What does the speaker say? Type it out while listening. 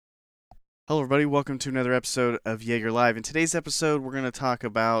Hello, everybody. Welcome to another episode of Jaeger Live. In today's episode, we're going to talk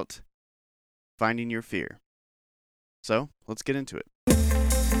about finding your fear. So, let's get into it.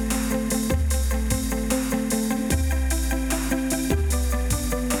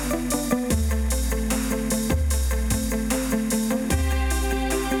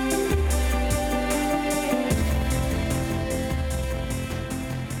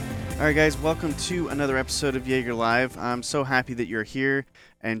 Alright, guys, welcome to another episode of Jaeger Live. I'm so happy that you're here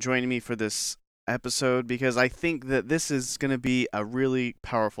and joining me for this episode because I think that this is going to be a really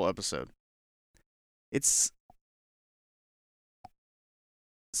powerful episode. It's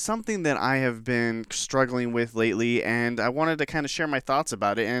something that I have been struggling with lately, and I wanted to kind of share my thoughts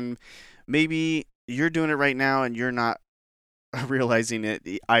about it. And maybe you're doing it right now and you're not realizing it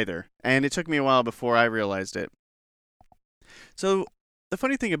either. And it took me a while before I realized it. So, the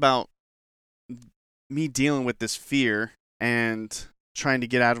funny thing about me dealing with this fear and trying to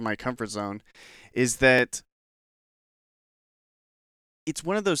get out of my comfort zone is that it's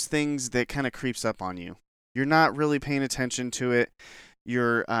one of those things that kind of creeps up on you. You're not really paying attention to it.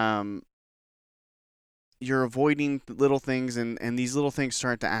 You're you're avoiding little things, and these little things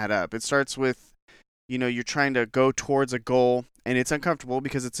start to add up. It starts with, you're trying to go towards a goal and it's uncomfortable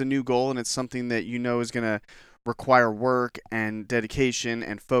because it's a new goal and it's something that you know is going to require work and dedication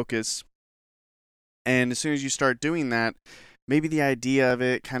and focus. And as soon as you start doing that, maybe the idea of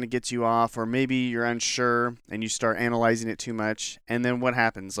it kind of gets you off, or maybe you're unsure and you start analyzing it too much. And then what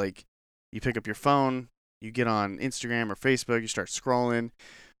happens? Like, you pick up your phone, you get on Instagram or Facebook, you start scrolling,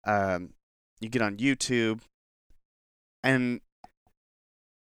 you get on YouTube, and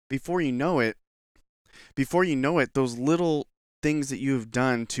before you know it, those little things that you have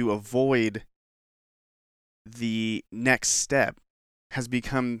done to avoid the next step has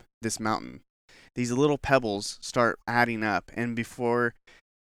become this mountain. These little pebbles start adding up, and before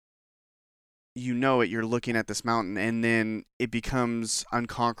you know it, you're looking at this mountain, and then it becomes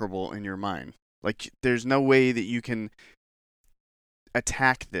unconquerable in your mind. Like, there's no way that you can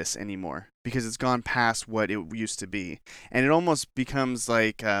attack this anymore because it's gone past what it used to be. And it almost becomes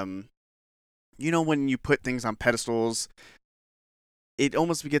like, when you put things on pedestals, it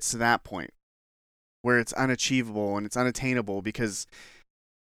almost gets to that point where it's unachievable and it's unattainable because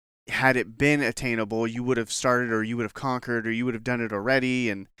had it been attainable, you would have started, or you would have conquered, or you would have done it already.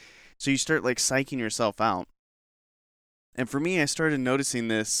 And so you start like psyching yourself out. And for me, I started noticing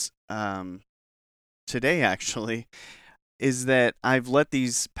this today actually, is that I've let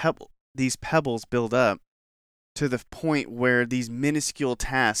these pebbles build up to the point where these minuscule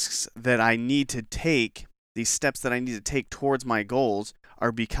tasks that I need to take, these steps that I need to take towards my goals,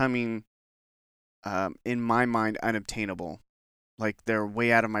 are becoming, in my mind, unobtainable. Like, they're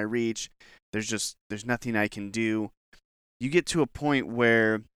way out of my reach. There's nothing I can do. You get to a point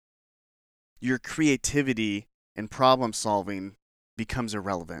where your creativity and problem solving becomes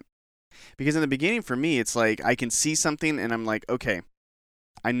irrelevant. Because in the beginning, for me, it's like I can see something and I'm like, okay,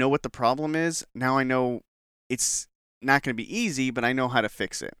 I know what the problem is. Now I know it's not going to be easy, but I know how to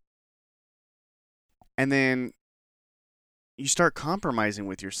fix it. And then you start compromising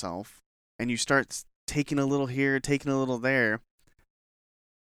with yourself and you start taking a little here, taking a little there.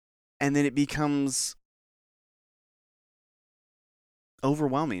 And then it becomes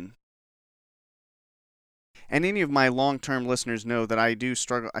overwhelming. And any of my long-term listeners know that I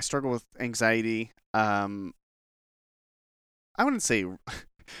struggle with anxiety. I wouldn't say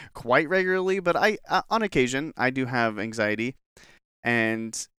quite regularly, but on occasion, I do have anxiety,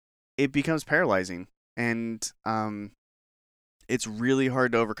 and it becomes paralyzing, and it's really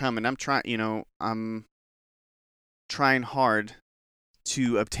hard to overcome. And I'm trying hard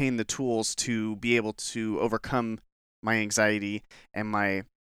to obtain the tools to be able to overcome my anxiety and my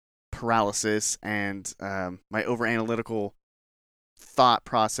paralysis and my over analytical thought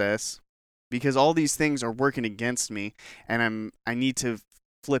process, because all these things are working against me, and I need to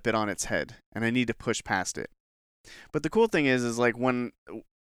flip it on its head, and I need to push past it. But the cool thing is like when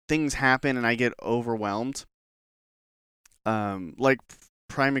things happen and I get overwhelmed, like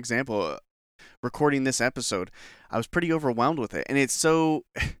prime example, recording this episode, I was pretty overwhelmed with it, and it's so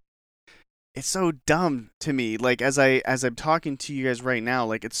dumb to me. Like, as I'm talking to you guys right now,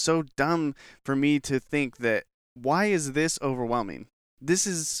 like, it's so dumb for me to think that, why is this overwhelming? This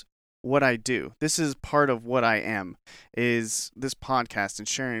is what I do. This is part of what I am, is this podcast and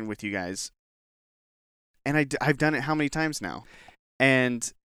sharing with you guys. And I've done it how many times now?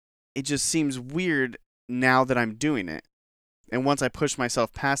 And it just seems weird now that I'm doing it. And once I push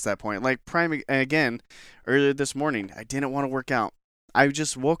myself past that point, like again, earlier this morning, I didn't want to work out. I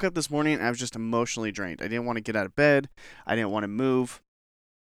just woke up this morning and I was just emotionally drained. I didn't want to get out of bed. I didn't want to move.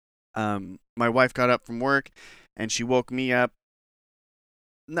 My wife got up from work and she woke me up.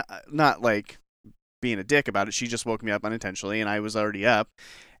 Not like being a dick about it. She just woke me up unintentionally and I was already up.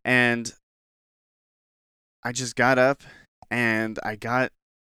 And I just got up and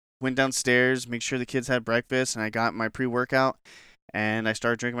went downstairs, make sure the kids had breakfast, and I got my pre-workout and I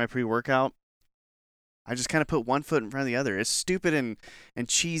started drinking my pre-workout. I just kind of put one foot in front of the other. As stupid and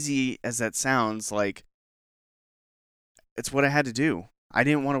cheesy as that sounds, like, it's what I had to do. I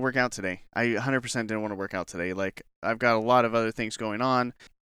didn't want to work out today. I 100% didn't want to work out today. Like, I've got a lot of other things going on.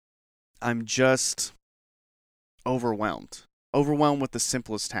 I'm just overwhelmed. Overwhelmed with the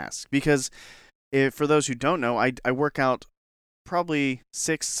simplest task. Because for those who don't know, I work out probably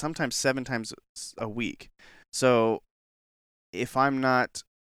 6, sometimes 7 times a week. So if I'm not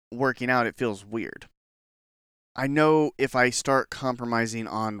working out, it feels weird. I know if I start compromising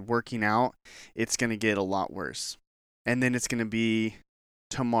on working out, it's going to get a lot worse. And then it's going to be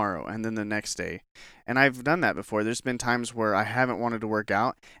tomorrow and then the next day. And I've done that before. There's been times where I haven't wanted to work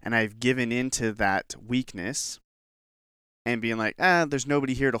out and I've given into that weakness and being like, there's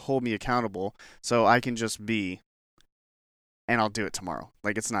nobody here to hold me accountable, so I can just be, and I'll do it tomorrow.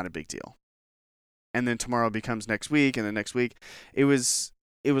 Like, it's not a big deal. And then tomorrow becomes next week, and then next week. It was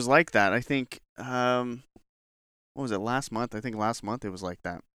like that. I think, what was it, last month? I think last month it was like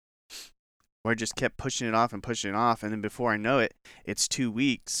that. Where I just kept pushing it off, and then before I know it, it's 2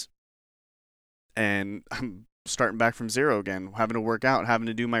 weeks, and I'm starting back from zero again, having to work out, having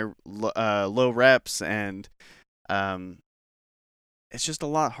to do my low reps, and it's just a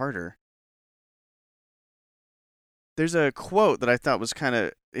lot harder. There's a quote that I thought was kind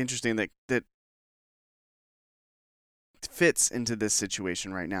of interesting that fits into this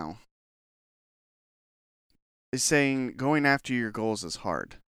situation right now. It's saying going after your goals is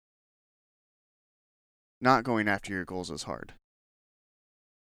hard. Not going after your goals is hard.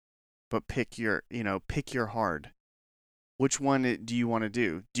 But pick your hard. Which one do you want to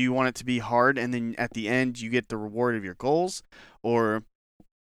do? Do you want it to be hard and then at the end you get the reward of your goals? Or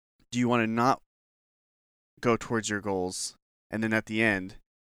do you want to not go towards your goals and then at the end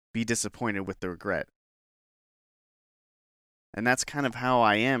be disappointed with the regret? And that's kind of how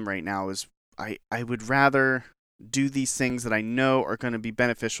I am right now, is I would rather do these things that I know are going to be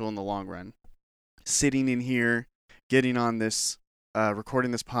beneficial in the long run. Sitting in here, getting on this,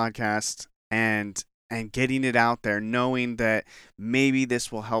 recording this podcast, and getting it out there, knowing that maybe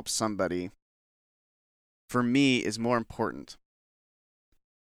this will help somebody, for me, is more important.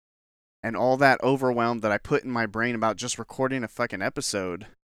 And all that overwhelm that I put in my brain about just recording a fucking episode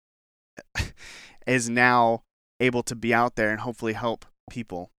is now able to be out there and hopefully help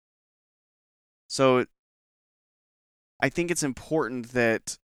people. So I think it's important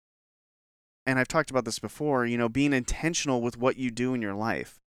that, and I've talked about this before, being intentional with what you do in your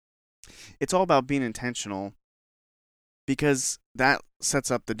life. It's all about being intentional because that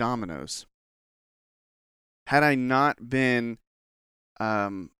sets up the dominoes. Had I not been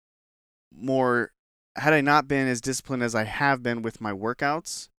had I not been as disciplined as I have been with my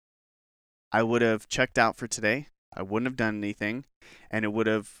workouts, I would have checked out for today. I wouldn't have done anything, and it would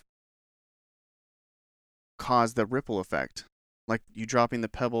have caused the ripple effect, like you dropping the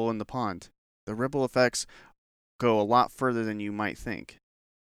pebble in the pond. The ripple effects go a lot further than you might think.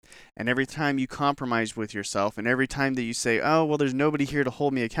 And every time you compromise with yourself, and every time that you say, oh, well, there's nobody here to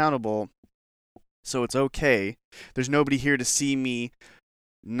hold me accountable, so it's okay. There's nobody here to see me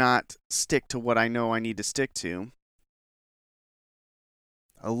not stick to what I know I need to stick to.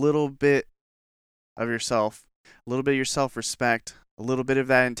 A little bit of yourself, a little bit of your self-respect, a little bit of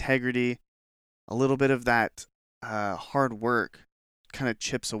that integrity, a little bit of that hard work kind of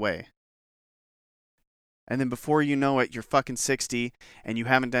chips away. And then before you know it, you're fucking 60 and you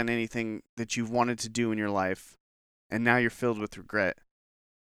haven't done anything that you've wanted to do in your life. And now you're filled with regret.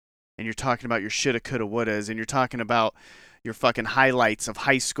 And you're talking about your shoulda, coulda, wouldas. And you're talking about your fucking highlights of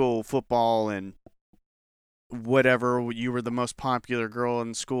high school football and whatever. You were the most popular girl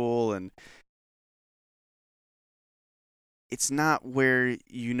in school. And it's not where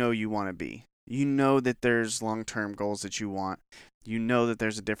you know you want to be. You know that there's long-term goals that you want. You know that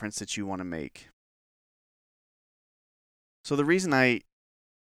there's a difference that you want to make. So the reason I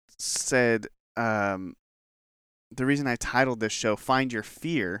said, the reason I titled this show Find Your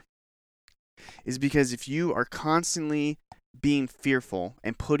Fear is because if you are constantly being fearful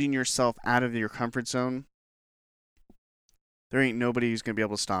and putting yourself out of your comfort zone, there ain't nobody who's going to be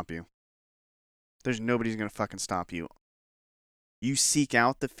able to stop you. There's nobody who's going to fucking stop you. You seek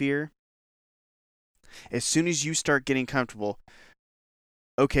out the fear. As soon as you start getting comfortable,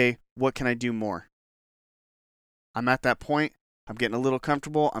 okay, what can I do more? I'm at that point. I'm getting a little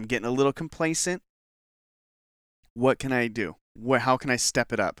comfortable. I'm getting a little complacent. What can I do? How can I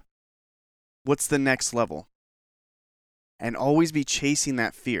step it up? What's the next level? And always be chasing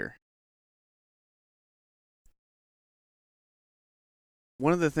that fear.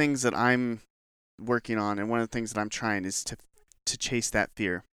 One of the things that I'm working on and one of the things that I'm trying is to chase that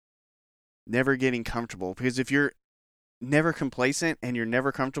fear. Never getting comfortable. Because if you're never complacent and you're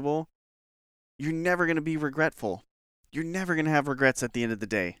never comfortable, you're never going to be regretful. You're never going to have regrets at the end of the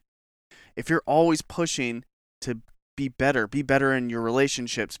day. If you're always pushing to be better in your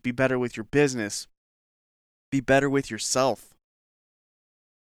relationships, be better with your business, be better with yourself.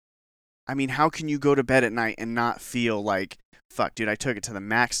 I mean, how can you go to bed at night and not feel like, fuck, dude, I took it to the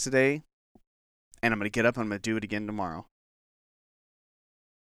max today, and I'm going to get up and I'm going to do it again tomorrow?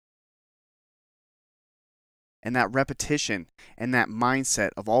 And that repetition and that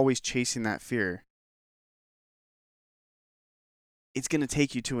mindset of always chasing that fear, it's going to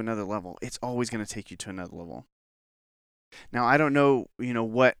take you to another level. It's always going to take you to another level. Now, I don't know,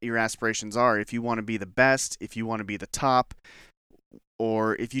 what your aspirations are. If you want to be the best, if you want to be the top,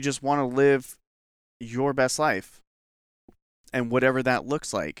 or if you just want to live your best life and whatever that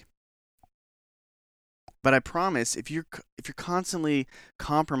looks like. But I promise, if you're constantly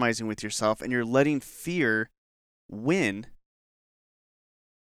compromising with yourself and you're letting fear win,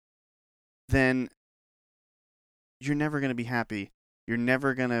 then you're never going to be happy. You're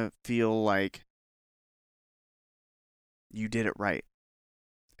never going to feel like you did it right.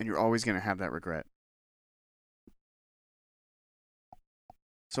 And you're always going to have that regret.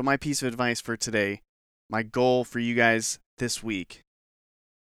 So my piece of advice for today, my goal for you guys this week,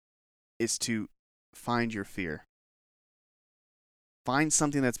 is to find your fear. Find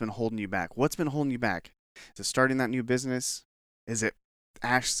something that's been holding you back. What's been holding you back? Is it starting that new business? Is it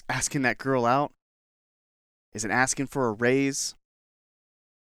asking that girl out? Is it asking for a raise?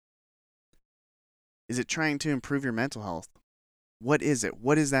 Is it trying to improve your mental health? What is it?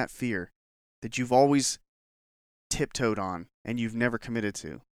 What is that fear that you've always tiptoed on and you've never committed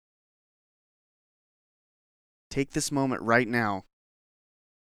to? Take this moment right now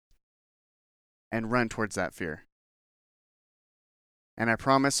and run towards that fear. And I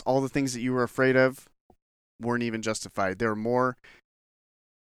promise all the things that you were afraid of weren't even justified. They were more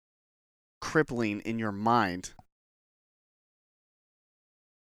crippling in your mind,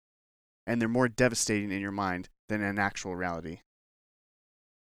 and they're more devastating in your mind than in actual reality.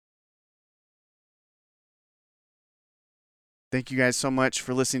 Thank you guys so much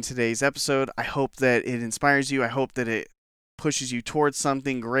for listening to today's episode. I hope that it inspires you. I hope that it pushes you towards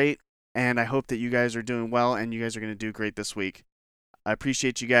something great. And I hope that you guys are doing well and you guys are going to do great this week. I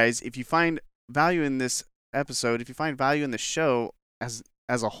appreciate you guys. If you find value in this episode, if you find value in the show as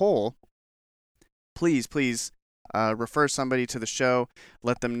a whole, please refer somebody to the show.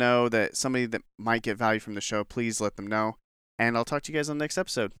 Let them know that somebody that might get value from the show. Please let them know. And I'll talk to you guys on the next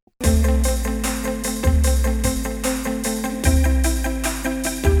episode.